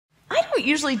don't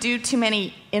usually do too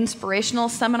many inspirational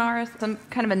seminars. I'm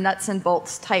kind of a nuts and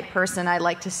bolts type person. I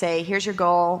like to say, here's your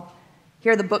goal,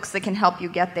 here are the books that can help you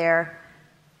get there,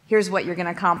 here's what you're going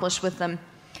to accomplish with them.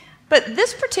 But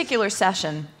this particular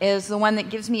session is the one that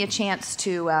gives me a chance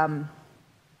to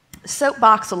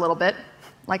soapbox a little bit,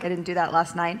 like I didn't do that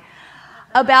last night,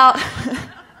 about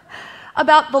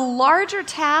the larger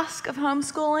task of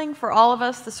homeschooling for all of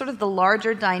us, the sort of the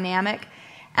larger dynamic.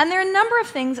 And there are a number of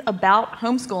things about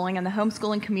homeschooling and the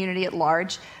homeschooling community at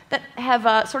large that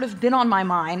have sort of been on my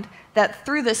mind that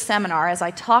through this seminar, as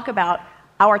I talk about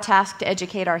our task to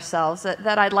educate ourselves,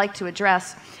 that I'd like to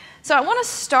address. So I want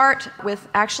to start with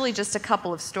actually just a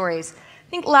couple of stories. I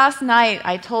think last night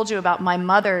I told you about my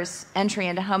mother's entry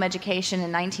into home education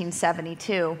in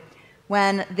 1972,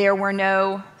 when there were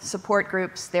no support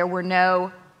groups, there were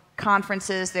no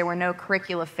conferences, there were no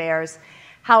curricula fairs,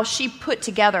 how she put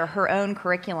together her own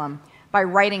curriculum by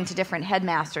writing to different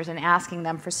headmasters and asking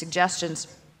them for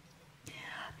suggestions.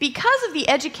 Because of the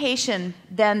education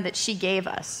then that she gave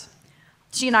us,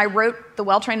 she and I wrote The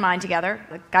Well-Trained Mind together,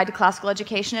 a Guide to Classical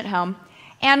Education at Home,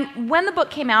 and when the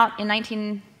book came out in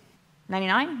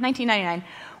 1999,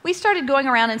 we started going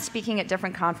around and speaking at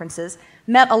different conferences,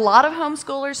 met a lot of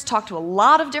homeschoolers, talked to a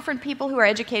lot of different people who are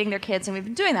educating their kids, and we've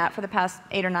been doing that for the past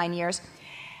 8 or 9 years.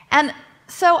 And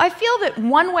so I feel that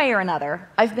one way or another,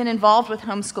 I've been involved with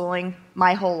homeschooling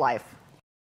my whole life.